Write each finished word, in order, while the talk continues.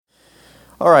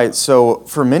All right, so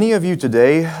for many of you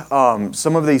today,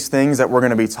 some of these things that we're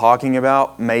going to be talking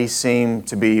about may seem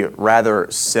to be rather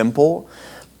simple,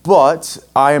 but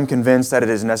I am convinced that it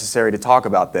is necessary to talk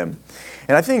about them.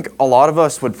 And I think a lot of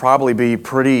us would probably be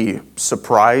pretty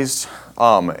surprised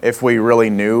if we really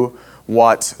knew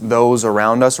what those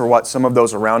around us or what some of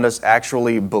those around us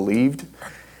actually believed.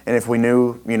 And if we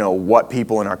knew, what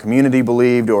people in our community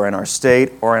believed or in our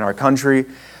state or in our country.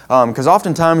 Because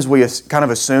oftentimes we kind of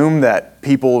assume that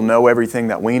people know everything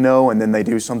that we know, and then they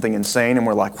do something insane, and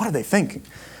we're like, what are they thinking?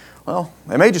 Well,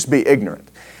 they may just be ignorant.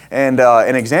 And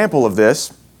an example of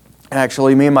this,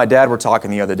 actually, me and my dad were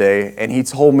talking the other day, and he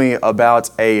told me about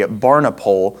a Barna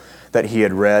poll that he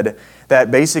had read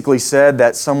that basically said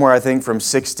that somewhere, I think, from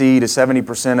 60 to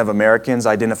 70% of Americans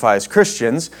identify as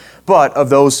Christians, but of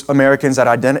those Americans that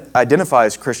identify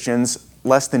as Christians,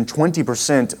 less than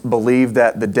 20% believe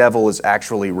that the devil is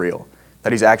actually real,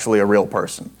 that he's actually a real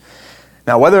person.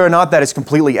 Now, whether or not that is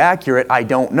completely accurate, I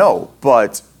don't know.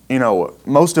 But,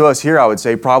 most of us here, I would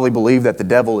say, probably believe that the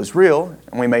devil is real.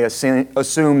 And we may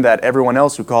assume that everyone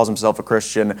else who calls himself a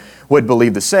Christian would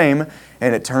believe the same.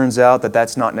 And it turns out that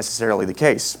that's not necessarily the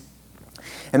case.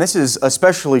 And this is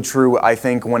especially true, I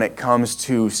think, when it comes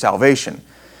to salvation.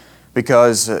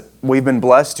 Because we've been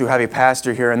blessed to have a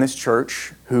pastor here in this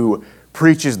church who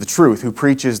preaches the truth, who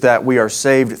preaches that we are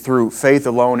saved through faith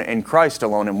alone in Christ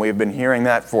alone. And we've been hearing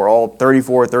that for all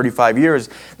 34, 35 years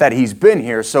that he's been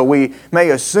here. So we may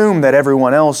assume that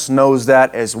everyone else knows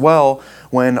that as well,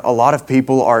 when a lot of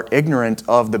people are ignorant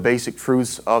of the basic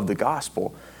truths of the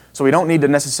gospel. So we don't need to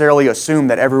necessarily assume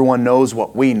that everyone knows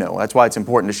what we know. That's why it's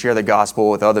important to share the gospel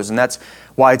with others. And that's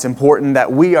why it's important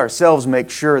that we ourselves make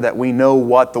sure that we know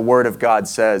what the Word of God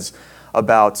says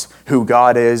about who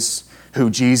God is, who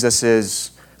Jesus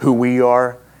is, who we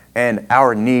are, and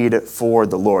our need for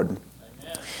the Lord.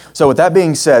 Amen. So with that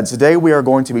being said, today we are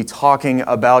going to be talking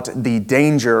about the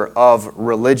danger of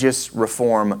religious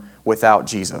reform without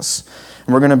Jesus.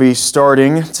 And we're going to be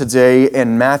starting today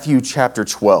in Matthew chapter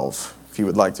 12. If you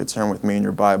would like to turn with me in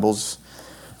your Bibles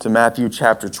to Matthew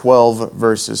chapter 12,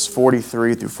 verses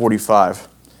 43 through 45.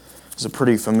 It's a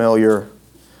pretty familiar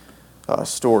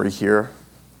story here.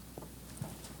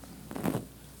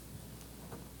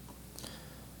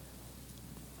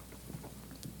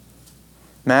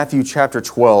 Matthew chapter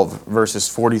 12, verses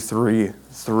 43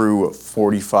 through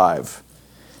 45.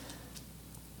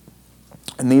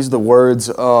 And these are the words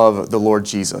of the Lord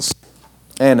Jesus.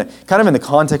 And kind of in the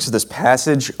context of this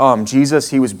passage, Jesus,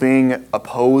 he was being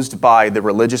opposed by the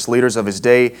religious leaders of his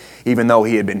day, even though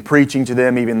he had been preaching to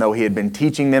them, even though he had been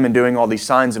teaching them and doing all these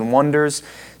signs and wonders.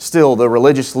 Still, the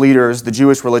religious leaders, the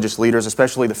Jewish religious leaders,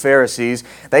 especially the Pharisees,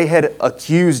 they had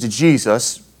accused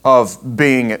Jesus of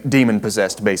being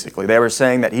demon-possessed, basically. They were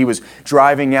saying that he was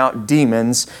driving out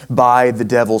demons by the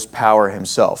devil's power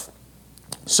himself.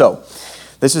 So,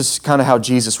 this is kind of how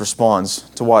Jesus responds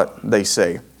to what they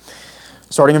say.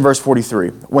 Starting in verse 43,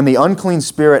 when the unclean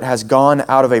spirit has gone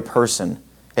out of a person,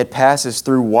 it passes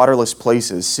through waterless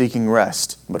places seeking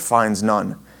rest, but finds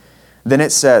none. Then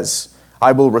it says,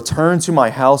 I will return to my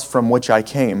house from which I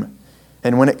came.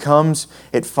 And when it comes,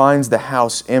 it finds the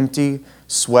house empty,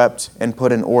 swept, and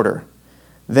put in order.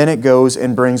 Then it goes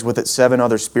and brings with it 7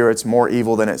 other spirits more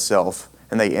evil than itself,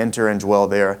 and they enter and dwell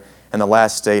there, and the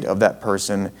last state of that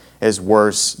person is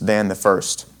worse than the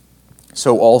first.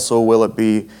 So also will it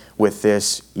be with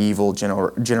this evil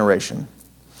generation.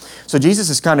 So Jesus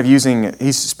is kind of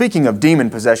he's speaking of demon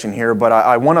possession here, but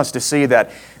I want us to see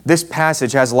that this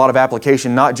passage has a lot of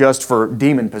application, not just for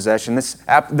demon possession.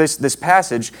 This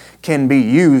passage can be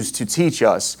used to teach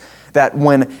us that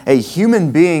when a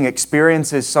human being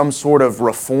experiences some sort of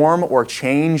reform or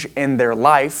change in their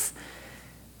life,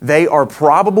 they are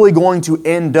probably going to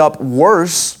end up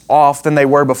worse off than they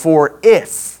were before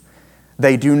if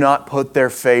they do not put their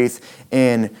faith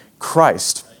in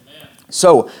Christ. Amen.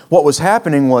 So what was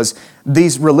happening was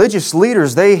these religious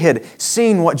leaders, they had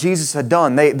seen what Jesus had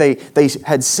done. They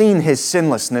had seen His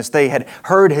sinlessness. They had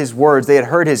heard His words. They had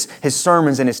heard His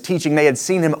sermons and His teaching. They had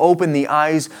seen Him open the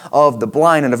eyes of the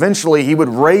blind. And eventually He would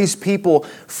raise people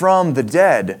from the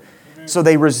dead. Amen. So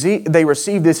they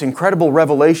received this incredible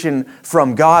revelation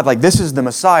from God. Like, this is the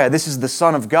Messiah. This is the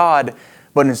Son of God.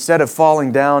 But instead of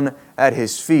falling down at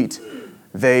His feet,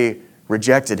 they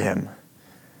rejected Him.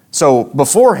 So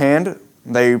beforehand,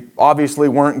 they obviously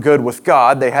weren't good with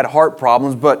God. They had heart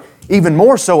problems, but even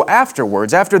more so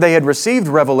afterwards, after they had received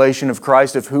revelation of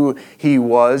Christ, of who He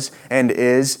was and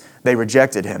is, they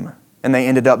rejected Him. And they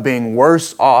ended up being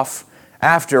worse off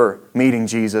after meeting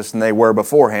Jesus than they were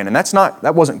beforehand. And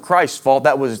that wasn't Christ's fault,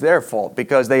 that was their fault,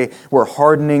 because they were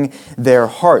hardening their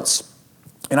hearts.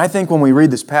 And I think when we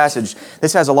read this passage,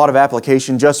 this has a lot of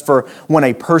application just for when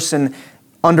a person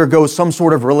undergoes some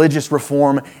sort of religious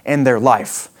reform in their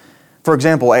life. For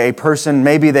example, a person,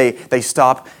 maybe they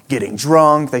stop getting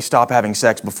drunk, they stop having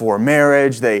sex before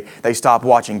marriage, they stop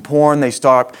watching porn, they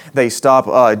stop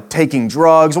taking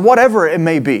drugs, whatever it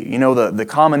may be. You know, the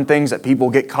common things that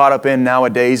people get caught up in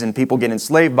nowadays and people get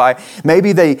enslaved by.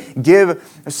 Maybe they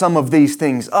give some of these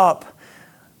things up,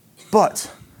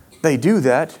 but they do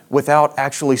that without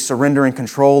actually surrendering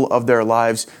control of their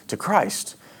lives to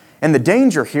Christ. And the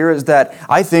danger here is that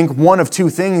I think one of two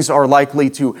things are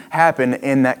likely to happen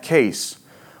in that case.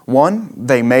 One,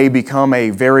 they may become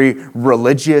a very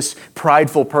religious,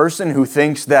 prideful person who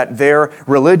thinks that their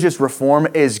religious reform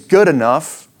is good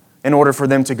enough in order for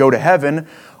them to go to heaven,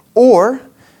 or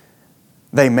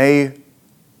they may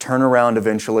turn around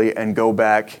eventually and go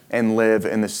back and live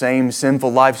in the same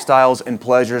sinful lifestyles and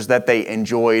pleasures that they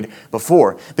enjoyed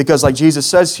before. Because like Jesus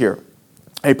says here,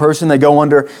 a person, they go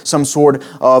under some sort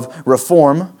of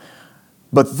reform,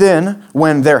 but then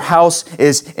when their house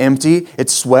is empty,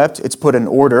 it's swept, it's put in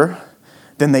order,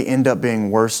 then they end up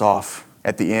being worse off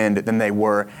at the end than they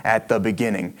were at the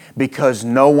beginning because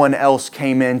no one else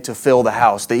came in to fill the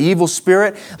house. The evil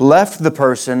spirit left the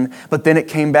person, but then it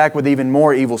came back with even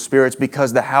more evil spirits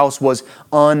because the house was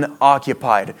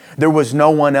unoccupied. There was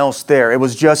no one else there. It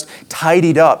was just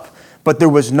tidied up. But there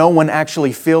was no one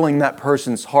actually filling that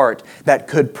person's heart that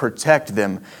could protect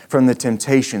them from the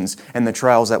temptations and the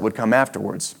trials that would come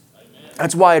afterwards.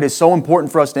 That's why it is so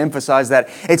important for us to emphasize that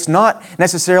it's not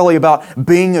necessarily about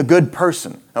being a good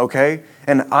person, okay?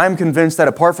 And I'm convinced that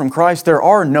apart from Christ, there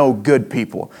are no good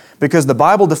people. Because the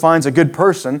Bible defines a good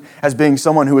person as being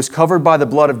someone who is covered by the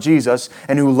blood of Jesus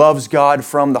and who loves God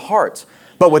from the heart.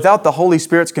 But without the Holy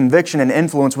Spirit's conviction and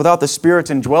influence, without the Spirit's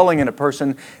indwelling in a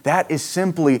person, that is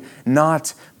simply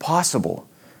not possible.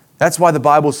 That's why the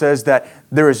Bible says that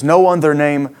there is no other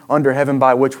name under heaven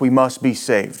by which we must be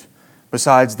saved,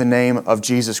 besides the name of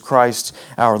Jesus Christ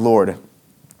our Lord.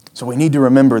 So we need to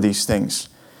remember these things.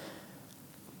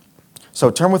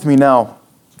 So turn with me now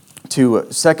to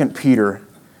 2 Peter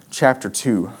chapter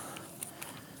 2,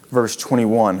 verse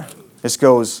 21. This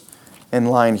goes in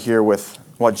line here with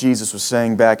what Jesus was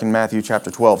saying back in Matthew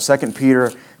chapter 12. 2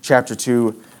 Peter chapter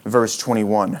 2, verse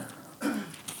 21.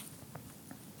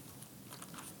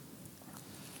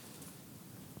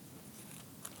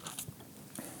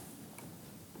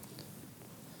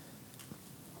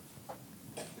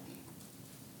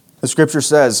 The Scripture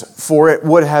says, "For it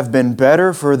would have been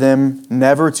better for them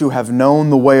never to have known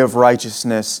the way of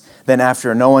righteousness than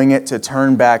after knowing it to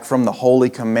turn back from the holy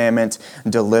commandment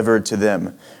delivered to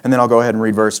them." And then I'll go ahead and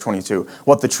read verse 22.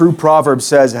 "What the true proverb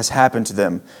says has happened to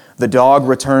them. The dog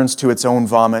returns to its own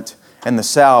vomit, and the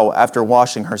sow, after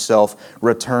washing herself,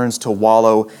 returns to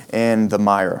wallow in the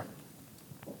mire."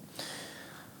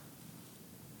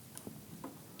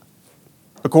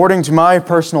 According to my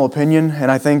personal opinion,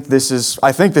 and I think this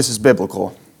is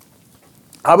biblical,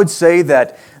 I would say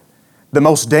that the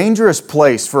most dangerous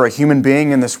place for a human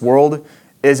being in this world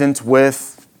isn't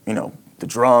with, the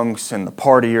drunks and the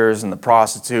partiers and the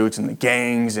prostitutes and the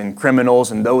gangs and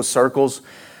criminals and those circles.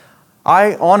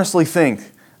 I honestly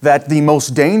think that the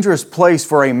most dangerous place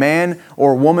for a man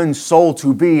or woman's soul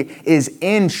to be is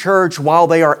in church while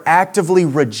they are actively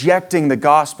rejecting the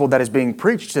gospel that is being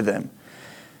preached to them.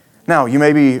 Now, you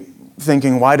may be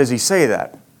thinking, why does he say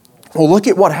that? Well, look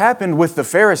at what happened with the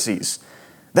Pharisees.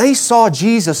 They saw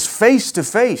Jesus face to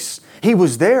face. He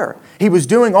was there. He was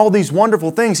doing all these wonderful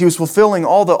things. He was fulfilling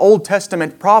all the Old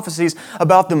Testament prophecies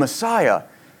about the Messiah.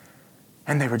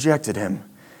 And they rejected Him.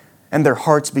 And their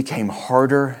hearts became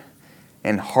harder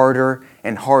and harder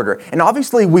and harder. And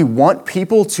obviously we want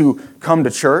people to come to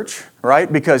church,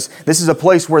 right? Because this is a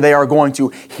place where they are going to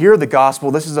hear the gospel.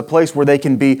 This is a place where they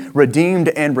can be redeemed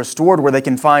and restored, where they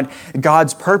can find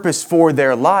God's purpose for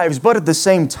their lives. But at the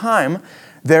same time,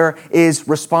 there is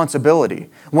responsibility.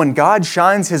 When God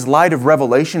shines His light of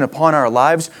revelation upon our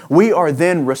lives, we are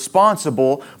then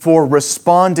responsible for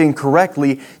responding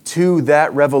correctly to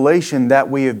that revelation that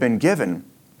we have been given.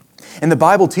 And the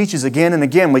Bible teaches again and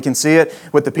again, we can see it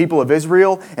with the people of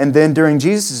Israel and then during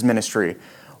Jesus' ministry.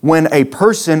 When a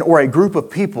person or a group of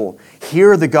people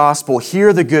hear the gospel,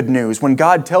 hear the good news, when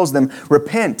God tells them,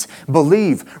 repent,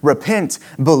 believe,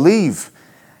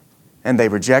 and they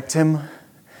reject Him,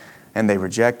 and they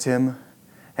reject Him,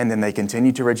 and then they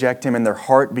continue to reject Him, and their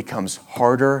heart becomes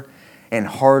harder and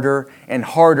harder and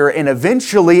harder, and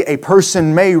eventually a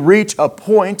person may reach a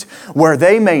point where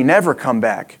they may never come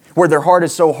back, where their heart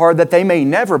is so hard that they may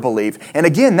never believe. And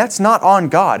again, that's not on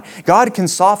God. God can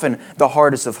soften the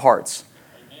hardest of hearts.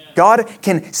 God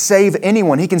can save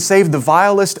anyone. He can save the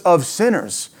vilest of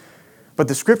sinners. But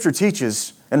the Scripture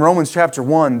teaches in Romans chapter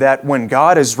 1 that when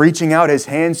God is reaching out His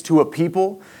hands to a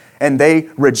people and they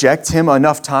reject Him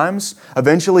enough times,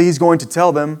 eventually He's going to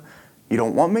tell them, you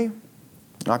don't want me? You're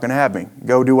not going to have me.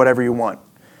 Go do whatever you want.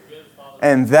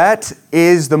 And that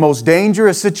is the most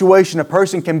dangerous situation a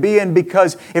person can be in,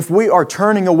 because if we are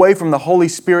turning away from the Holy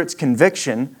Spirit's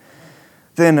conviction,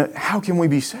 then how can we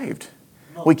be saved?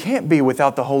 We can't be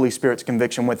without the Holy Spirit's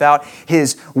conviction, without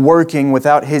His working,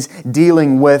 without His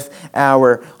dealing with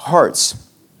our hearts.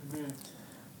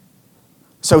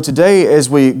 So today, as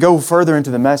we go further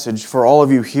into the message, for all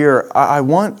of you here, I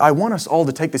want us all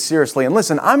to take this seriously. And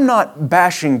listen, I'm not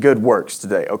bashing good works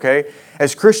today, okay?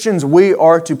 As Christians, we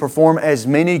are to perform as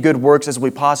many good works as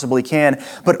we possibly can,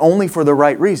 but only for the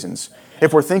right reasons.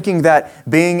 If we're thinking that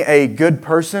being a good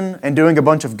person and doing a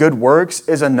bunch of good works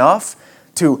is enough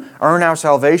to earn our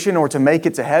salvation or to make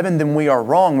it to heaven, then we are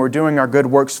wrong. We're doing our good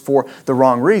works for the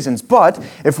wrong reasons. But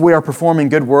if we are performing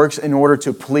good works in order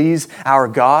to please our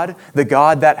God, the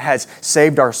God that has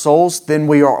saved our souls, then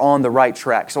we are on the right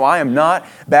track. So I am not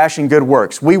bashing good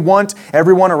works. We want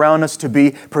everyone around us to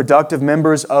be productive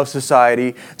members of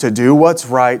society, to do what's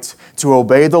right, to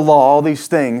obey the law, all these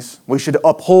things. We should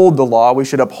uphold the law. We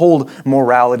should uphold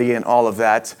morality and all of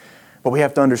that. But we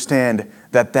have to understand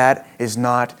that that is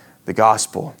not the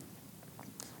gospel.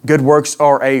 Good works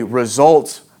are a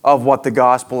result of what the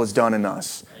gospel has done in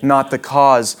us, not the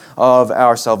cause of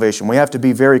our salvation. We have to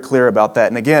be very clear about that.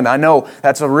 And again, I know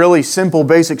that's a really simple,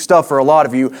 basic stuff for a lot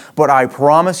of you, but I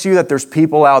promise you that there's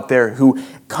people out there who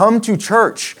come to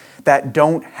church that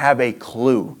don't have a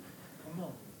clue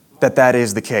that that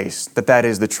is the case, that that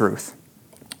is the truth.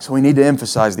 So we need to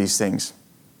emphasize these things.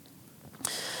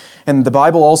 And the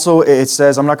Bible also, it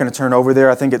says, I'm not going to turn over there,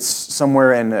 I think it's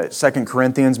somewhere in 2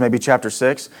 Corinthians, maybe chapter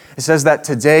 6. It says that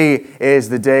today is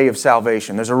the day of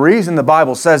salvation. There's a reason the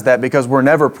Bible says that, because we're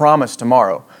never promised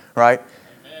tomorrow, right?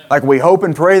 Amen. Like we hope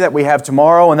and pray that we have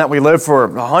tomorrow and that we live for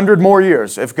 100 more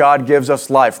years if God gives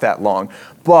us life that long.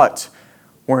 But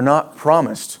we're not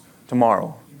promised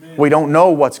tomorrow. Amen. We don't know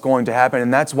what's going to happen,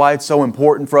 and that's why it's so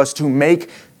important for us to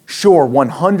make sure,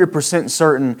 100%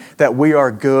 certain that we are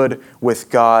good with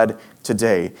God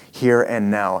today, here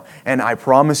and now. And I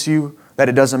promise you that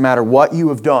it doesn't matter what you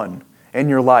have done in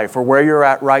your life or where you're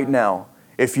at right now.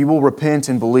 If you will repent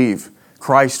and believe,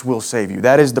 Christ will save you.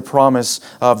 That is the promise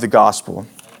of the gospel.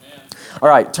 Amen. All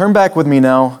right, turn back with me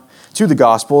now to the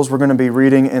Gospels. We're going to be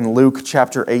reading in Luke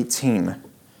chapter 18.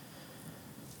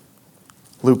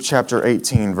 Luke chapter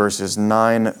 18, verses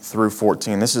 9 through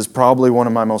 14. This is probably one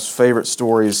of my most favorite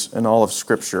stories in all of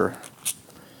Scripture.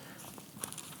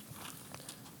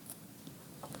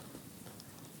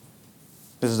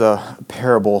 This is a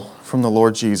parable from the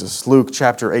Lord Jesus. Luke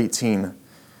chapter 18,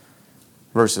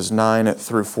 verses 9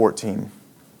 through 14.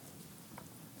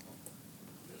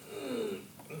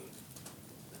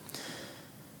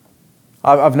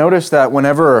 I've noticed that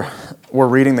whenever we're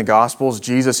reading the Gospels,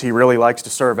 Jesus, He really likes to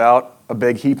serve out a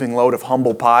big heaping load of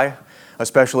humble pie,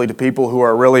 especially to people who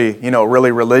are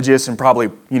really religious and probably,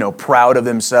 proud of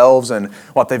themselves and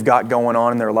what they've got going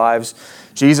on in their lives.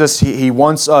 Jesus, He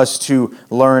wants us to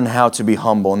learn how to be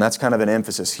humble, and that's kind of an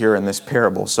emphasis here in this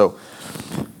parable. So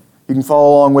you can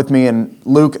follow along with me in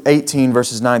Luke 18,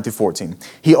 verses 9 through 14.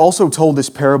 He also told this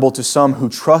parable to some who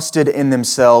trusted in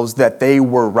themselves that they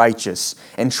were righteous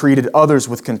and treated others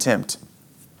with contempt.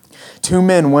 2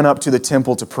 men went up to the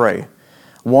temple to pray,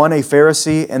 one a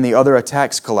Pharisee and the other a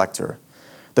tax collector.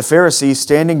 The Pharisee,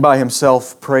 standing by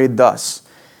himself, prayed thus,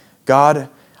 God,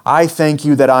 I thank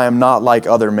you that I am not like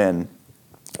other men,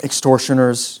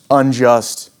 extortioners,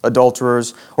 unjust,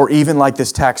 adulterers, or even like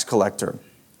this tax collector.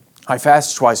 I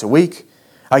fast twice a week.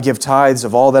 I give tithes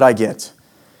of all that I get.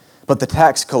 But the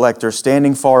tax collector,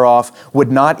 standing far off,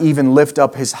 would not even lift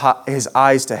up his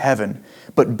eyes to heaven,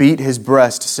 but beat his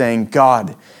breast, saying,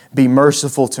 God, be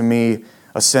merciful to me,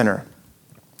 a sinner.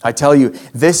 I tell you,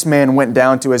 this man went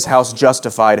down to his house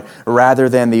justified rather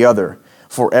than the other.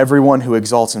 For everyone who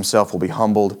exalts himself will be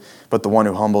humbled, but the one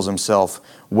who humbles himself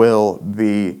will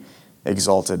be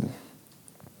exalted.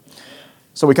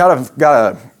 So we kind of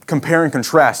got to compare and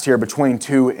contrast here between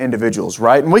two individuals,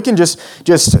 right? And we can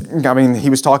he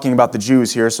was talking about the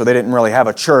Jews here, so they didn't really have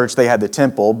a church, they had the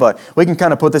temple, but we can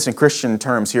kind of put this in Christian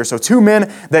terms here. So 2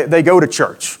 men, they go to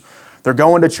church. They're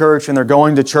going to church, and they're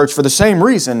going to church for the same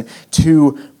reason,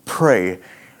 to pray.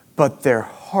 But their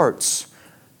hearts,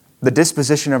 the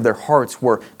disposition of their hearts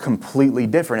were completely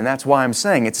different. And that's why I'm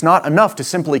saying it's not enough to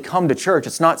simply come to church.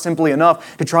 It's not simply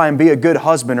enough to try and be a good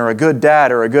husband or a good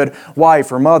dad or a good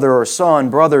wife or mother or son,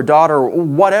 brother, daughter, or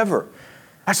whatever.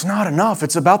 That's not enough.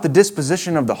 It's about the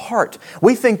disposition of the heart.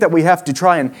 We think that we have to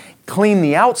try and clean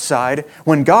the outside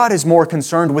when God is more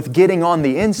concerned with getting on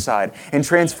the inside and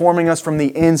transforming us from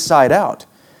the inside out.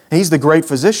 He's the great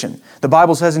physician. The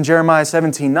Bible says in Jeremiah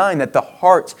 17:9 that the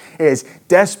heart is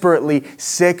desperately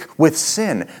sick with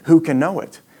sin. Who can know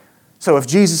it? So if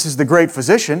Jesus is the great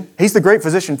physician, He's the great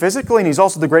physician physically, and He's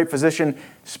also the great physician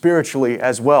spiritually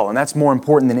as well. And that's more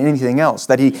important than anything else,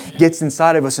 that He gets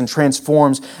inside of us and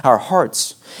transforms our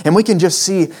hearts. And we can just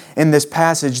see in this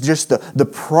passage just the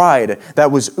pride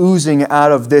that was oozing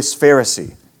out of this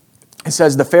Pharisee. It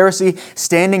says, the Pharisee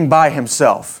standing by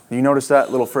himself. You notice that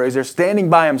little phrase there?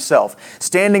 Standing by himself.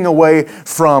 Standing away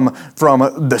from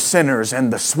the sinners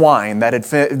and the swine that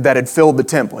had filled the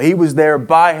temple. He was there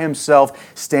by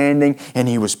himself, standing, and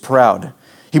he was proud.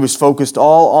 He was focused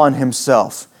all on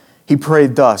himself. He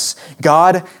prayed thus,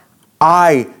 God,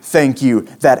 I thank you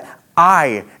that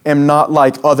I am not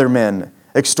like other men,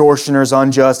 extortioners,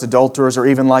 unjust, adulterers, or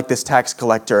even like this tax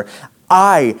collector.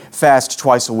 I fast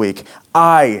twice a week.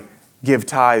 I give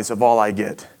tithes of all I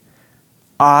get.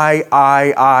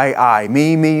 I.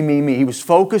 Me. He was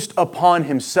focused upon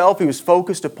himself. He was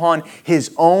focused upon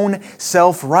his own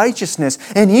self-righteousness.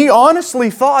 And he honestly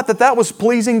thought that that was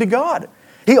pleasing to God.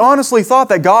 He honestly thought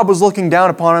that God was looking down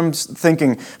upon him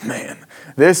thinking, man,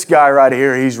 this guy right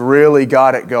here, he's really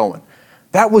got it going.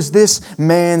 That was this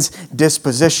man's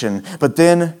disposition. But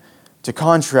then, to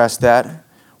contrast that,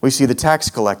 we see the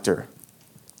tax collector.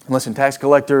 Listen, tax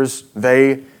collectors,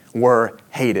 they were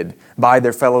hated by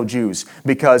their fellow Jews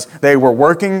because they were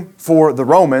working for the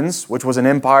Romans, which was an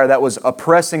empire that was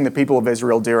oppressing the people of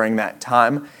Israel during that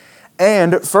time.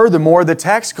 And furthermore, the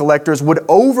tax collectors would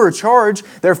overcharge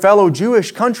their fellow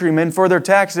Jewish countrymen for their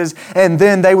taxes, and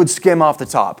then they would skim off the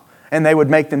top, and they would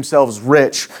make themselves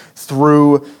rich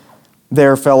through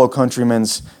their fellow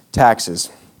countrymen's taxes.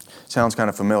 Sounds kind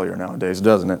of familiar nowadays,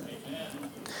 doesn't it?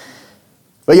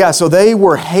 But yeah, so they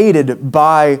were hated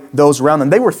by those around them.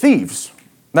 They were thieves.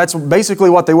 That's basically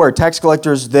what they were. Tax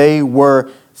collectors, they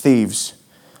were thieves.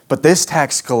 But this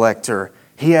tax collector,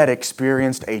 he had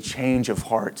experienced a change of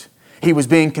heart. He was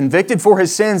being convicted for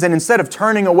his sins, and instead of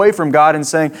turning away from God and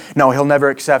saying, no, He'll never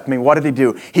accept me, what did he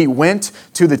do? He went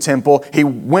to the temple, he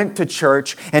went to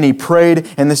church, and he prayed,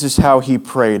 and this is how he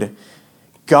prayed.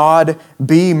 God,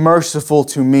 be merciful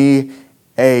to me,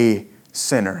 a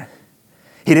sinner.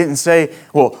 He didn't say,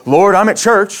 well, Lord, I'm at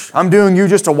church. I'm doing you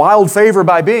just a wild favor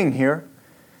by being here.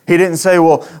 He didn't say,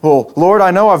 well, Lord, I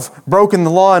know I've broken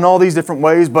the law in all these different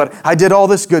ways, but I did all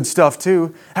this good stuff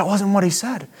too. That wasn't what he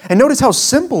said. And notice how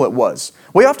simple it was.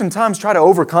 We oftentimes try to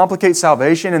overcomplicate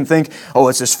salvation and think, oh,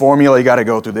 it's this formula. You got to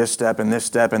go through this step and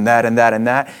that and that and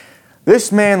that.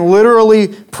 This man literally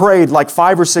prayed like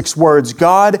 5 or 6 words,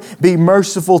 God, be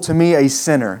merciful to me, a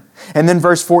sinner. And then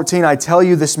verse 14, I tell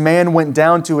you, this man went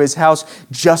down to his house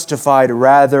justified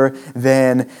rather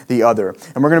than the other.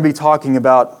 And we're going to be talking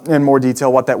about in more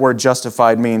detail what that word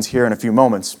justified means here in a few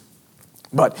moments.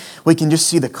 But we can just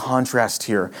see the contrast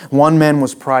here. One man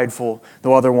was prideful,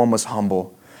 the other one was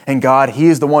humble. And God, He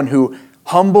is the one who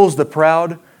humbles the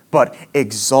proud, but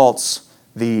exalts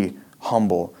the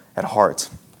humble at heart.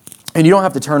 And you don't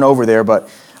have to turn over there, but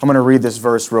I'm going to read this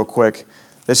verse real quick.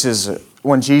 This is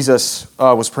when Jesus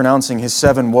was pronouncing His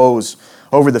 7 woes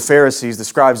over the Pharisees, the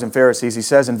scribes and Pharisees. He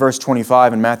says in verse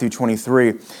 25 in Matthew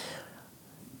 23,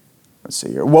 let's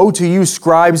see here. Woe to you,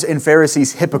 scribes and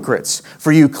Pharisees, hypocrites,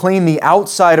 for you clean the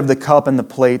outside of the cup and the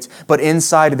plate, but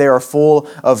inside they are full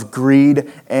of greed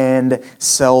and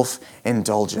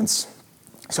self-indulgence.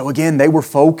 So again, they were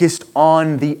focused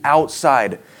on the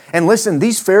outside. And listen,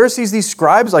 these Pharisees, these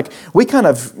scribes, like we kind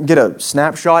of get a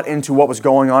snapshot into what was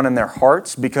going on in their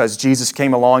hearts because Jesus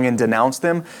came along and denounced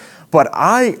them. But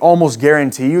I almost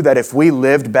guarantee you that if we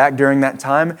lived back during that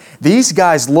time, these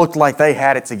guys looked like they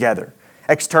had it together.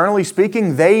 Externally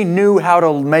speaking, they knew how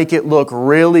to make it look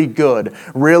really good,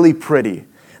 really pretty.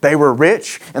 They were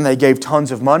rich and they gave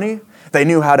tons of money. They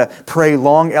knew how to pray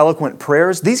long, eloquent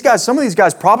prayers. These guys, some of these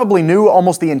guys probably knew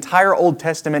almost the entire Old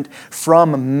Testament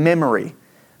from memory.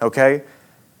 Okay?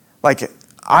 Like,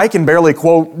 I can barely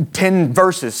quote 10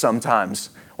 verses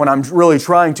sometimes when I'm really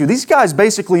trying to. These guys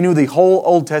basically knew the whole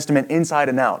Old Testament inside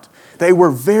and out. They were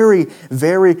very,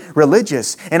 very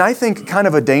religious. And I think kind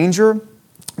of a danger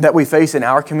that we face in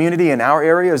our community, in our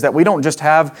area, is that we don't just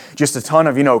have just a ton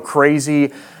of,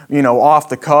 crazy, off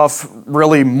the cuff,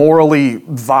 really morally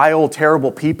vile,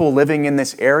 terrible people living in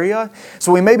this area.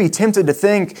 So we may be tempted to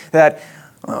think that,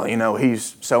 well,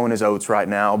 he's sowing his oats right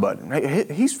now, but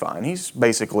he's fine. He's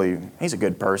a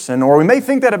good person. Or we may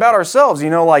think that about ourselves,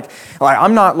 like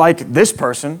I'm not like this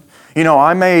person.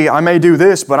 I may do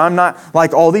this, but I'm not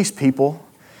like all these people.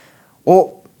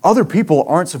 Well, other people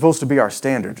aren't supposed to be our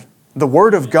standard. The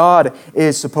Word of God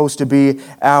is supposed to be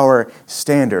our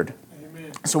standard.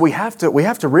 Amen. So we have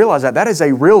to realize that is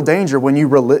a real danger when you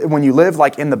live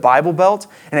like in the Bible Belt,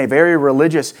 in a very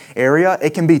religious area.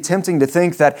 It can be tempting to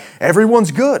think that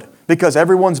everyone's good because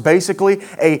everyone's basically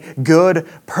a good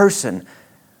person.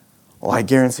 Well, I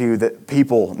guarantee you that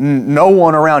no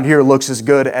one around here looks as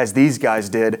good as these guys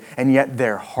did, and yet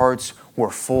their hearts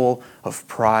were full of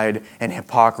pride and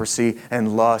hypocrisy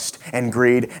and lust and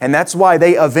greed. And that's why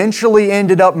they eventually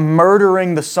ended up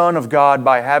murdering the Son of God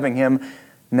by having Him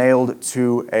nailed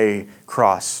to a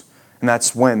cross. And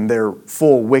that's when their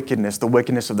full wickedness, the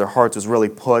wickedness of their hearts, was really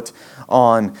put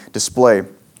on display.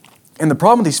 And the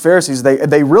problem with these Pharisees,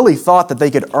 they really thought that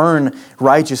they could earn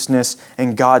righteousness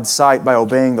in God's sight by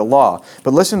obeying the law.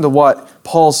 But listen to what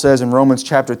Paul says in Romans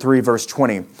chapter 3, verse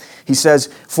 20. He says,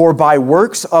 "For by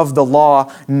works of the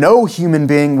law, no human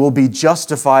being will be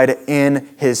justified in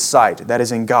his sight," that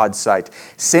is in God's sight,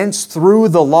 "since through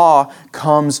the law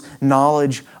comes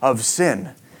knowledge of sin."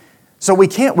 So we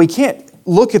can't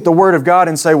look at the Word of God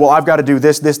and say, well, I've got to do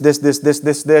this,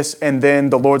 and then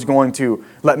the Lord's going to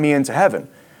let me into heaven.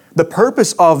 The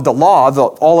purpose of the law,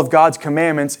 all of God's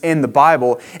commandments in the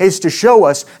Bible, is to show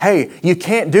us, hey, you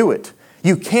can't do it.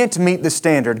 You can't meet the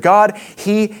standard. God,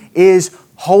 He is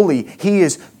holy. He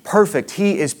is perfect.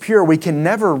 He is pure. We can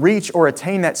never reach or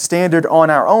attain that standard on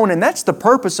our own, and that's the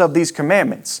purpose of these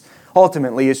commandments,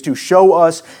 ultimately, is to show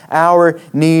us our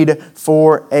need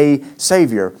for a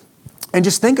Savior. And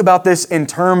just think about this in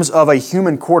terms of a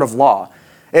human court of law.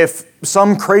 If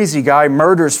some crazy guy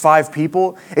murders 5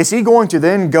 people, is he going to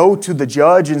then go to the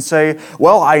judge and say,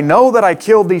 well, I know that I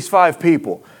killed these 5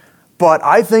 people, but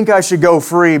I think I should go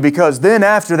free because then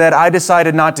after that I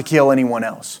decided not to kill anyone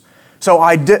else. So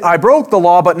I broke the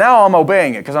law, but now I'm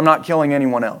obeying it because I'm not killing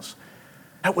anyone else.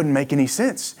 That wouldn't make any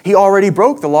sense. He already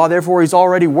broke the law, therefore he's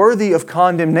already worthy of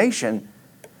condemnation.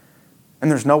 And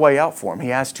there's no way out for him. He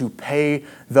has to pay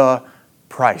the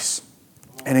price.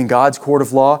 And in God's court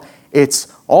of law, it's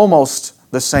almost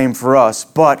the same for us,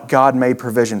 but God made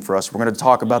provision for us. We're going to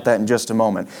talk about that in just a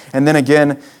moment. And then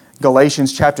again,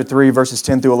 Galatians chapter 3, verses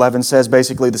 10 through 11 says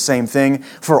basically the same thing.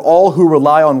 "For all who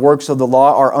rely on works of the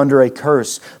law are under a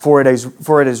curse, for it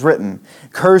is written,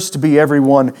 'Cursed be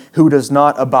everyone who does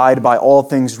not abide by all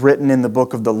things written in the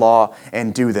book of the law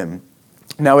and do them.'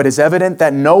 Now it is evident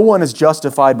that no one is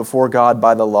justified before God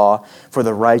by the law, for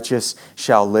the righteous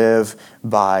shall live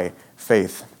by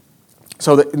faith."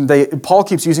 So Paul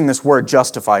keeps using this word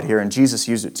justified here, and Jesus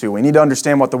used it too. We need to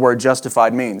understand what the word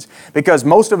justified means. Because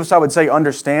most of us, I would say,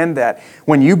 understand that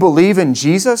when you believe in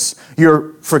Jesus,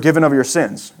 you're forgiven of your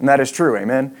sins. And that is true,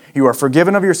 amen? You are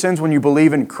forgiven of your sins when you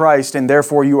believe in Christ, and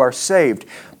therefore you are saved.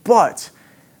 But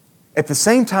at the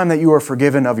same time that you are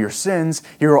forgiven of your sins,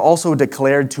 you are also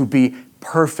declared to be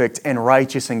perfect and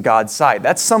righteous in God's sight.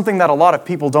 That's something that a lot of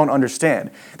people don't understand.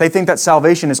 They think that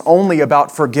salvation is only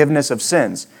about forgiveness of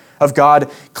sins, of God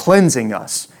cleansing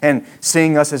us and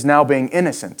seeing us as now being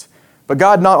innocent. But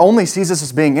God not only sees us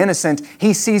as being innocent,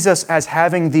 He sees us as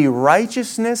having the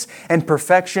righteousness and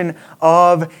perfection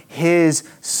of His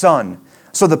Son.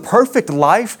 So the perfect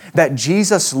life that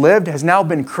Jesus lived has now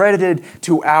been credited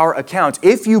to our account.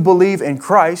 If you believe in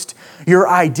Christ, your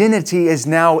identity is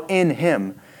now in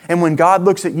Him. And when God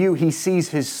looks at you, He sees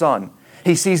His Son.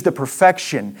 He sees the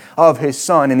perfection of His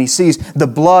Son, and He sees the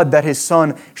blood that His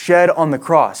Son shed on the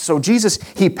cross. So Jesus,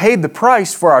 He paid the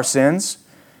price for our sins.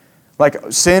 Like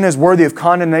sin is worthy of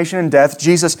condemnation and death.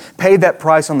 Jesus paid that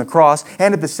price on the cross,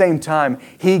 and at the same time,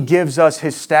 He gives us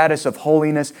His status of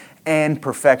holiness and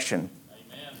perfection.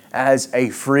 Amen. As a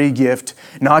free gift,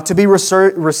 not to be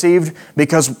received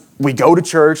because we go to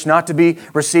church, not to be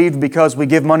received because we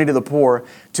give money to the poor,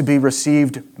 to be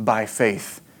received by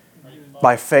faith.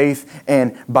 By faith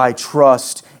and by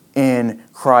trust in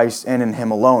Christ and in Him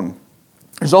alone.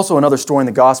 There's also another story in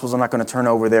the Gospels I'm not going to turn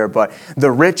over there, but the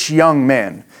rich young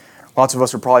man. Lots of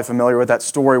us are probably familiar with that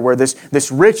story where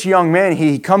this rich young man,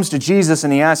 he comes to Jesus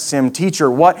and he asks Him,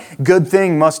 "Teacher, what good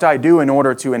thing must I do in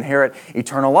order to inherit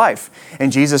eternal life?"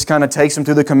 And Jesus kind of takes him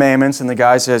through the commandments, and the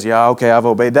guy says, "Yeah, okay, I've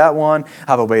obeyed that one,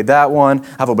 I've obeyed that one,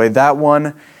 I've obeyed that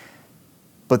one."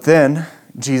 But then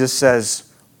Jesus says,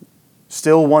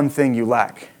 "Still one thing you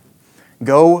lack.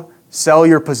 Go sell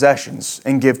your possessions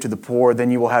and give to the poor,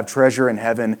 then you will have treasure in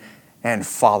heaven, and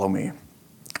follow me."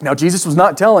 Now, Jesus was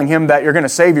not telling him that you're going to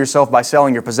save yourself by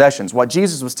selling your possessions. What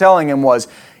Jesus was telling him was,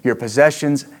 your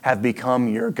possessions have become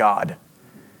your God.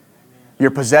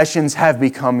 Your possessions have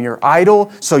become your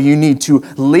idol, so you need to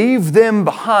leave them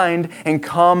behind and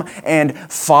come and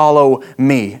follow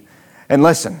me. And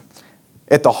listen,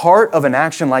 at the heart of an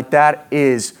action like that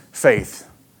is faith.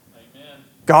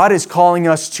 God is calling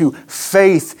us to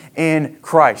faith in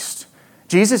Christ.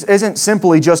 Jesus isn't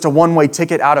simply just a one-way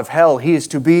ticket out of hell. He is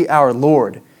to be our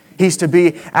Lord. He's to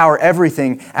be our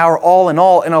everything, our all in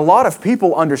all. And a lot of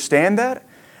people understand that,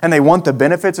 and they want the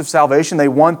benefits of salvation. They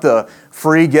want the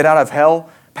free get out of hell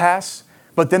pass,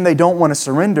 but then they don't want to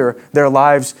surrender their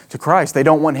lives to Christ. They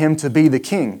don't want Him to be the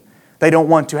King. They don't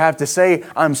want to have to say,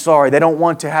 I'm sorry. They don't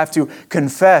want to have to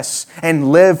confess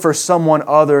and live for someone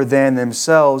other than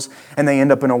themselves, and they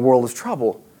end up in a world of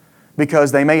trouble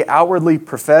because they may outwardly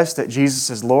profess that Jesus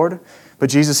is Lord, but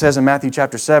Jesus says in Matthew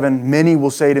chapter 7, many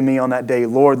will say to me on that day,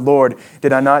 Lord, Lord,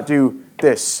 did I not do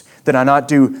this? Did I not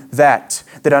do that?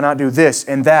 Did I not do this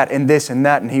and that and this and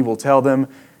that? And He will tell them,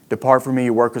 depart from me,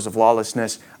 you workers of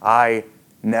lawlessness. I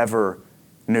never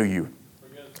knew you.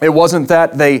 It wasn't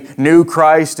that they knew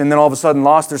Christ and then all of a sudden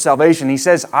lost their salvation. He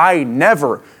says, I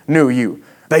never knew you.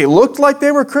 They looked like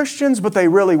they were Christians, but they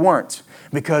really weren't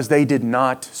because they did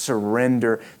not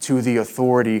surrender to the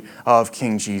authority of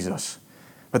King Jesus.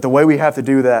 But the way we have to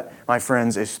do that, my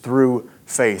friends, is through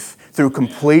faith, through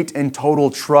complete and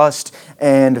total trust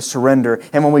and surrender.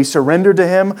 And when we surrender to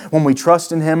Him, when we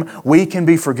trust in Him, we can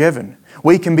be forgiven.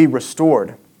 We can be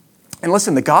restored. And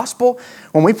listen, the gospel,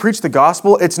 when we preach the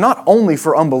gospel, it's not only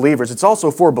for unbelievers, it's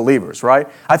also for believers, right?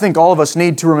 I think all of us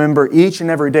need to remember each and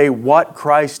every day what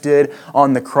Christ did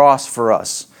on the cross for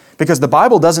us. Because the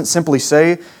Bible doesn't simply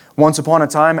say, once upon a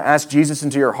time, ask Jesus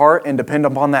into your heart and depend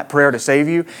upon that prayer to save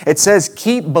you. It says,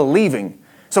 keep believing.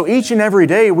 So each and every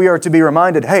day we are to be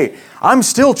reminded, hey, I'm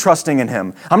still trusting in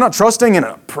Him. I'm not trusting in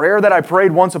a prayer that I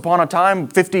prayed once upon a time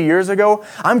 50 years ago.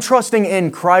 I'm trusting in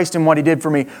Christ and what He did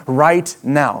for me right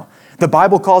now. The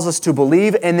Bible calls us to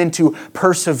believe and then to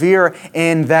persevere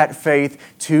in that faith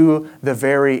to the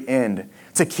very end.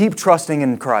 To keep trusting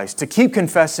in Christ, to keep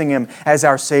confessing Him as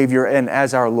our Savior and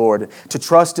as our Lord, to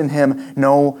trust in Him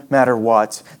no matter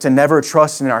what, to never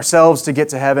trust in ourselves to get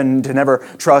to heaven, to never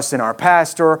trust in our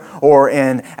pastor or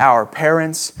in our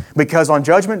parents, because on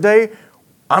Judgment Day,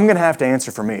 I'm going to have to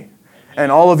answer for me. And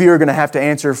all of you are going to have to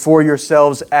answer for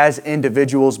yourselves as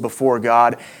individuals before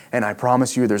God, and I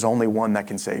promise you there's only one that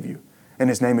can save you, and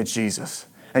His name is Jesus.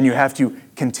 And you have to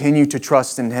continue to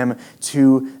trust in Him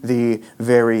to the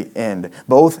very end,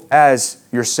 both as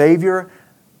your Savior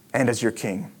and as your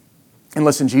King. And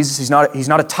listen, Jesus, He's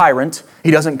not a tyrant.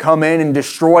 He doesn't come in and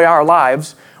destroy our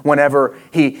lives whenever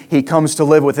He comes to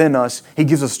live within us. He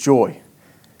gives us joy.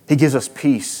 He gives us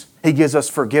peace. He gives us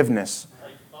forgiveness.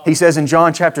 He says in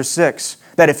John chapter 6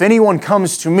 that if anyone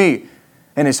comes to me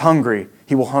and is hungry,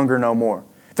 he will hunger no more.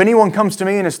 If anyone comes to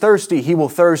me and is thirsty, he will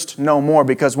thirst no more.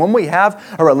 Because when we have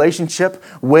a relationship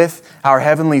with our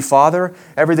Heavenly Father,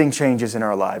 everything changes in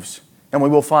our lives. And we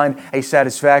will find a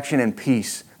satisfaction and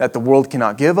peace that the world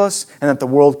cannot give us and that the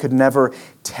world could never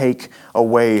take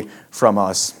away from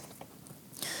us.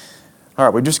 All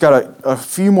right, we've just got a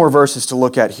few more verses to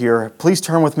look at here. Please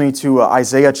turn with me to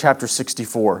Isaiah chapter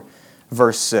 64,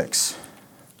 verse 6.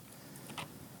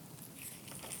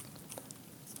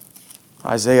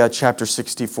 Isaiah chapter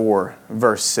 64,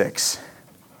 verse 6.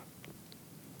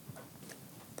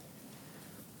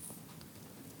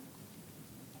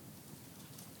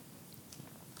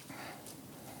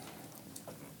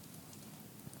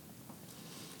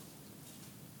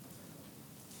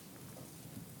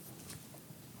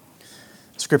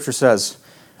 Scripture says,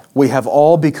 "We have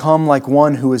all become like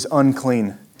one who is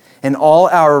unclean, and all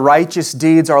our righteous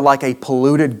deeds are like a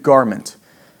polluted garment.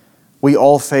 We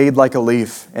all fade like a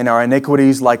leaf, and our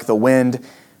iniquities, like the wind,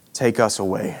 take us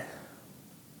away."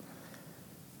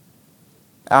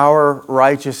 Our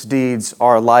righteous deeds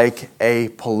are like a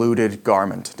polluted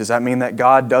garment. Does that mean that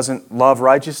God doesn't love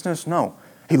righteousness? No,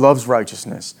 He loves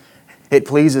righteousness. It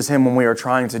pleases Him when we are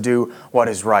trying to do what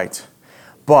is right.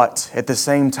 But at the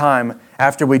same time,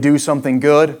 after we do something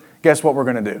good, guess what we're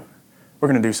going to do? We're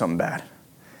going to do something bad.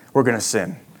 We're going to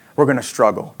sin. We're going to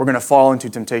struggle. We're going to fall into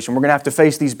temptation. We're going to have to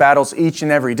face these battles each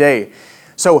and every day.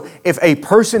 So if a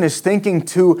person is thinking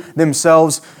to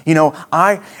themselves,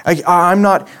 I'm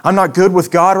not good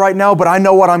with God right now, but I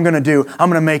know what I'm going to do. I'm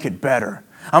going to make it better.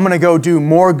 I'm going to go do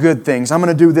more good things. I'm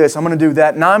going to do this. I'm going to do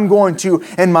that. And I'm going to,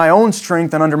 in my own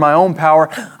strength and under my own power,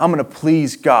 I'm going to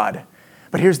please God.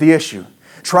 But here's the issue.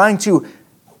 Trying to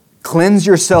cleanse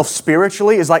yourself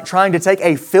spiritually is like trying to take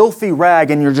a filthy rag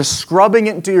and you're just scrubbing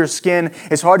it into your skin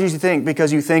as hard as you think,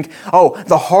 because you think, oh,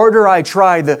 the harder I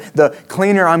try, the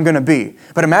cleaner I'm going to be.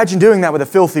 But imagine doing that with a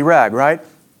filthy rag, right?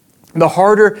 The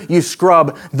harder you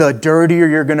scrub, the dirtier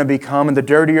you're going to become and the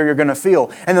dirtier you're going to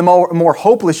feel. And the more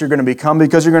hopeless you're going to become,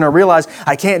 because you're going to realize,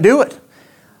 I can't do it.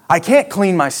 I can't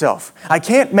clean myself. I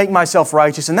can't make myself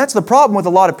righteous. And that's the problem with a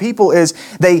lot of people is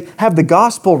they have the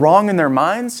gospel wrong in their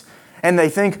minds. And they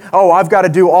think, oh, I've got to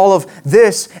do all of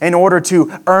this in order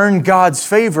to earn God's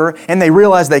favor. And they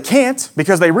realize they can't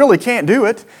because they really can't do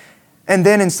it. And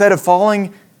then instead of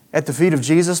falling at the feet of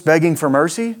Jesus, begging for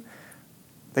mercy,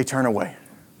 they turn away.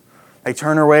 They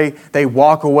turn away, they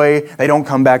walk away, they don't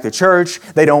come back to church,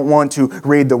 they don't want to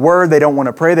read the Word, they don't want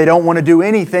to pray, they don't want to do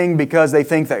anything because they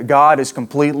think that God is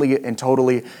completely and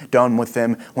totally done with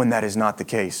them when that is not the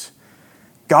case.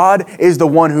 God is the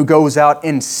one who goes out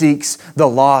and seeks the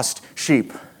lost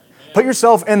sheep. Put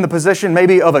yourself in the position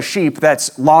maybe of a sheep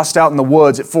that's lost out in the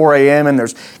woods at 4 a.m. and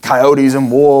there's coyotes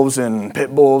and wolves and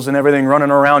pit bulls and everything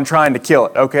running around trying to kill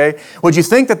it, okay? Would you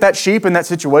think that that sheep in that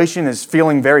situation is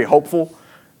feeling very hopeful?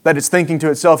 That it's thinking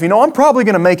to itself, I'm probably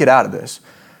going to make it out of this.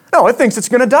 No, it thinks it's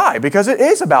going to die because it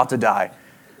is about to die.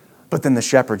 But then the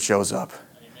shepherd shows up.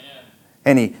 Amen.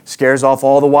 And he scares off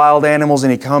all the wild animals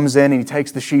and he comes in and he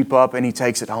takes the sheep up and he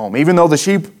takes it home. Even though the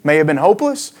sheep may have been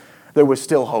hopeless, there was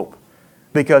still hope.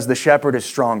 Because the shepherd is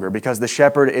stronger, because the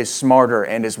shepherd is smarter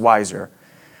and is wiser.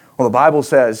 Well, the Bible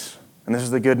says, and this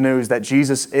is the good news, that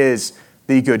Jesus is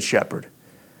the good shepherd.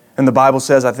 And the Bible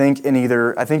says, I think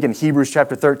in Hebrews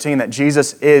chapter 13, that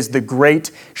Jesus is the great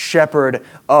shepherd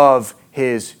of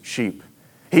His sheep.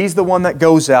 He's the one that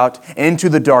goes out into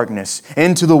the darkness,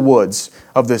 into the woods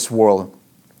of this world.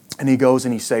 And He goes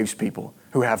and He saves people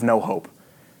who have no hope.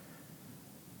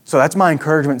 So that's my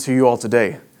encouragement to you all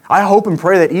today. I hope and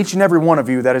pray that each and every one of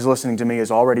you that is listening to me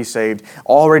is already saved,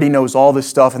 already knows all this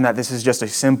stuff, and that this is just a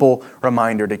simple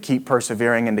reminder to keep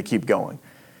persevering and to keep going.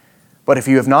 But if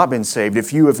you have not been saved,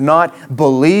 if you have not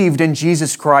believed in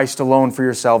Jesus Christ alone for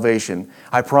your salvation,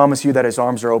 I promise you that His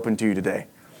arms are open to you today.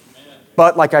 Amen.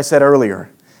 But like I said earlier,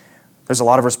 there's a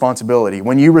lot of responsibility.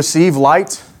 When you receive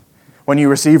light, when you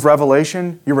receive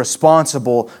revelation, you're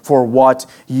responsible for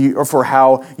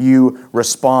how you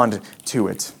respond to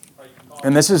it.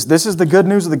 And this is the good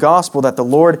news of the gospel, that the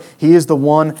Lord, He is the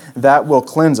one that will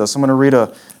cleanse us. I'm going to read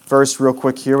a verse real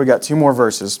quick here. We got 2 more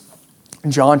verses.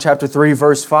 John chapter 3,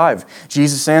 verse 5,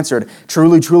 Jesus answered,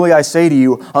 "Truly, truly, I say to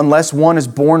you, unless one is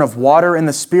born of water and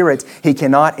the Spirit, he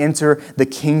cannot enter the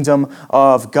kingdom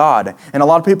of God." And a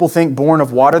lot of people think born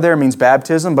of water there means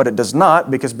baptism, but it does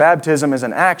not, because baptism is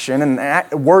an action,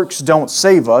 and works don't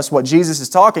save us. What Jesus is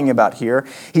talking about here,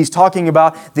 He's talking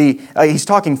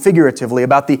figuratively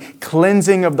about the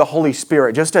cleansing of the Holy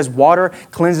Spirit. Just as water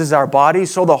cleanses our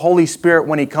bodies, so the Holy Spirit,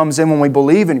 when He comes in, when we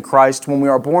believe in Christ, when we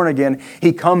are born again,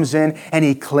 He comes in and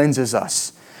He cleanses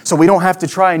us. So we don't have to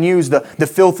try and use the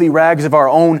filthy rags of our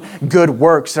own good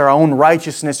works, our own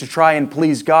righteousness to try and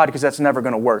please God, because that's never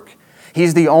going to work.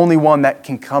 He's the only one that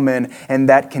can come in and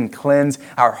that can cleanse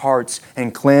our hearts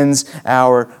and cleanse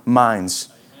our minds.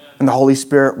 And the Holy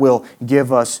Spirit will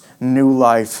give us new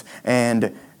life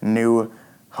and new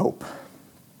hope.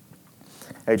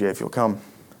 AJ, if you'll come.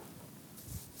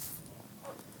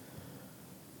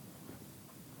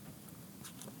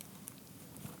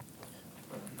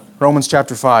 Romans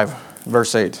chapter 5,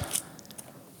 verse 8.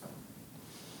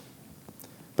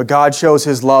 But God shows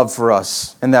His love for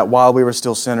us, in that while we were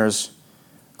still sinners,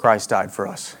 Christ died for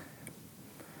us.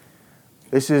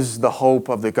 This is the hope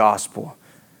of the gospel.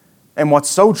 And what's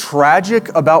so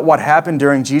tragic about what happened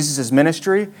during Jesus'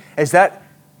 ministry is that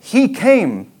He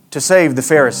came to save the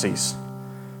Pharisees.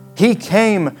 He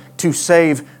came to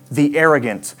save the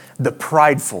arrogant, the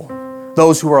prideful,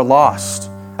 those who are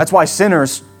lost. That's why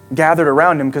sinners gathered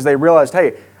around Him, because they realized,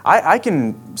 hey, I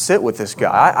can sit with this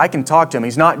guy. I can talk to him.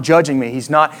 He's not judging me. He's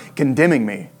not condemning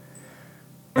me.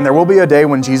 And there will be a day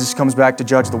when Jesus comes back to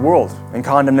judge the world, and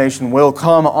condemnation will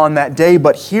come on that day.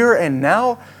 But here and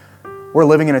now, we're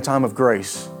living in a time of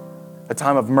grace, a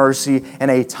time of mercy,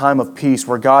 and a time of peace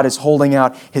where God is holding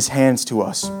out His hands to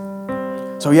us.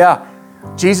 So yeah,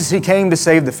 Jesus, He came to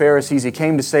save the Pharisees. He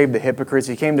came to save the hypocrites.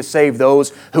 He came to save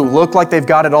those who look like they've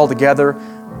got it all together,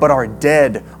 but are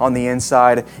dead on the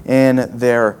inside in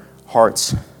their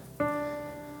hearts.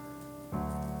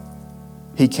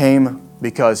 He came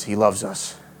because He loves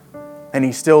us. And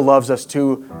He still loves us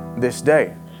to this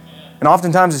day. And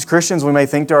oftentimes as Christians, we may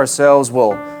think to ourselves,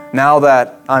 well, now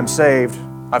that I'm saved,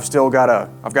 I've got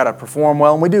to perform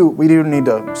well. And we do need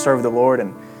to serve the Lord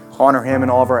and honor Him in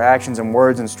all of our actions and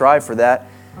words and strive for that.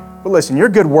 But listen, your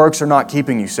good works are not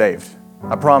keeping you saved.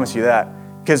 I promise you that.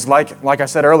 Because like I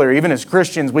said earlier, even as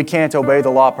Christians, we can't obey the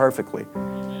law perfectly.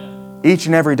 Amen. Each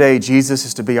and every day, Jesus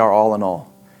is to be our all in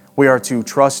all. We are to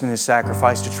trust in His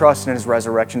sacrifice, to trust in His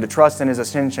resurrection, to trust in His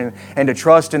ascension, and to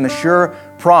trust in the sure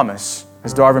promise,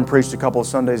 as Darvin preached a couple of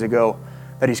Sundays ago,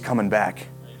 that He's coming back.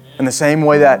 Amen. In the same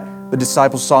way that The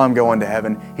disciples saw him go into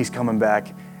heaven. He's coming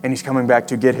back, and he's coming back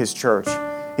to get his church.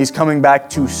 He's coming back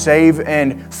to save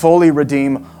and fully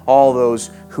redeem all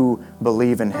those who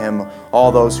believe in him,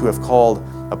 all those who have called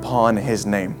upon his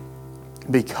name,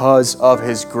 because of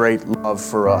his great love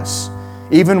for us.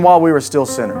 Even while we were still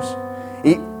sinners,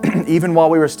 even while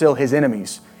we were still his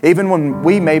enemies, even when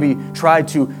we maybe tried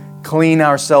to clean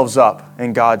ourselves up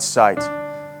in God's sight,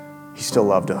 he still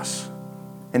loved us.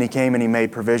 And he came and he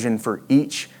made provision for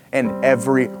each and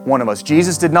every one of us.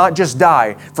 Jesus did not just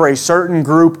die for a certain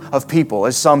group of people,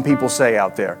 as some people say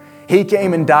out there. He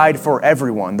came and died for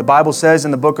everyone. The Bible says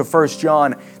in the book of 1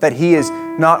 John that he is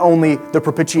not only the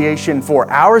propitiation for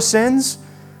our sins,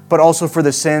 but also for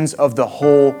the sins of the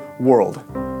whole world.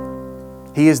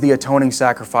 He is the atoning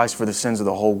sacrifice for the sins of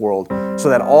the whole world, so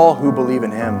that all who believe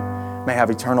in him may have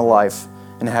eternal life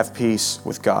and have peace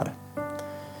with God.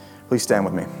 Please stand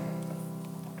with me.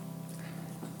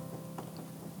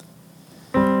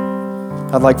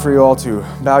 I'd like for you all to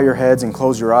bow your heads and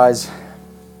close your eyes.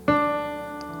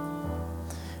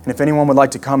 And if anyone would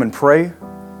like to come and pray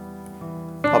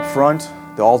up front,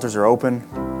 the altars are open.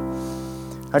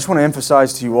 I just want to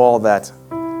emphasize to you all that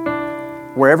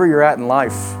wherever you're at in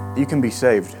life, you can be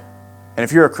saved. And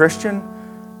if you're a Christian,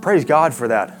 praise God for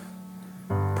that.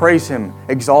 Praise him,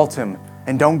 exalt him,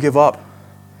 and don't give up.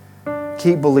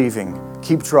 Keep believing,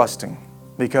 keep trusting,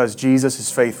 because Jesus is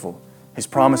faithful. His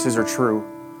promises are true.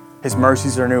 His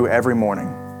mercies are new every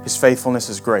morning. His faithfulness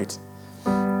is great.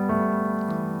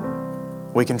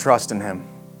 We can trust in him.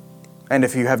 And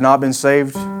if you have not been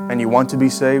saved and you want to be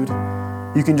saved,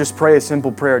 you can just pray a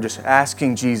simple prayer, just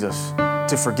asking Jesus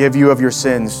to forgive you of your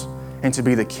sins and to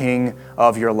be the King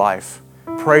of your life.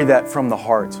 Pray that from the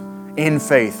heart, in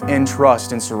faith, in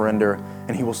trust, in surrender,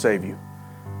 and he will save you.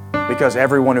 Because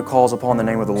everyone who calls upon the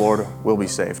name of the Lord will be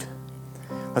saved.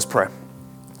 Let's pray.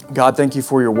 God, thank you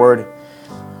for your word.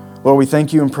 Lord, we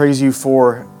thank you and praise you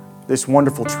for this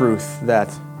wonderful truth that,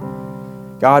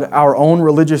 God, our own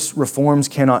religious reforms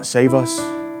cannot save us.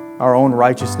 Our own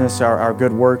righteousness, our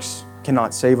good works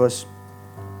cannot save us.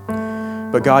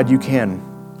 But God, you can,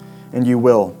 and you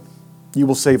will. You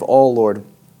will save all, Lord,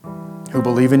 who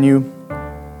believe in you,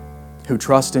 who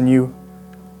trust in you,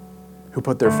 who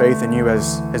put their faith in you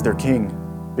as their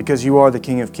King. Because you are the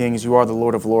King of kings, you are the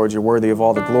Lord of lords, you're worthy of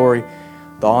all the glory,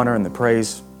 the honor, and the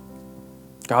praise.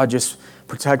 God, just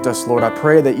protect us, Lord. I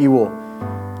pray that you will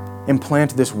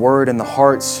implant this word in the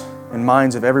hearts and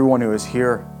minds of everyone who is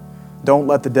here. Don't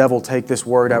let the devil take this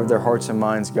word out of their hearts and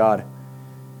minds, God.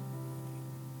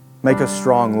 Make us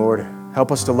strong, Lord. Help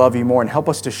us to love you more and help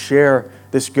us to share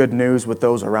this good news with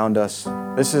those around us.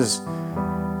 This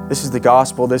is the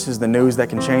gospel. This is the news that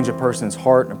can change a person's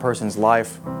heart and a person's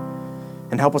life.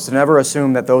 And help us to never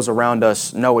assume that those around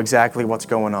us know exactly what's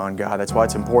going on, God. That's why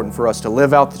it's important for us to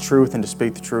live out the truth and to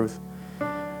speak the truth.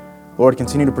 Lord,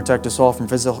 continue to protect us all from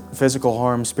physical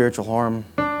harm, spiritual harm.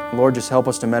 Lord, just help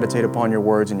us to meditate upon your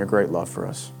words and your great love for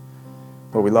us.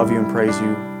 Lord, we love you and praise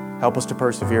you. Help us to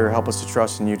persevere. Help us to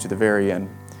trust in you to the very end.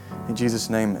 In Jesus'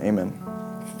 name, amen.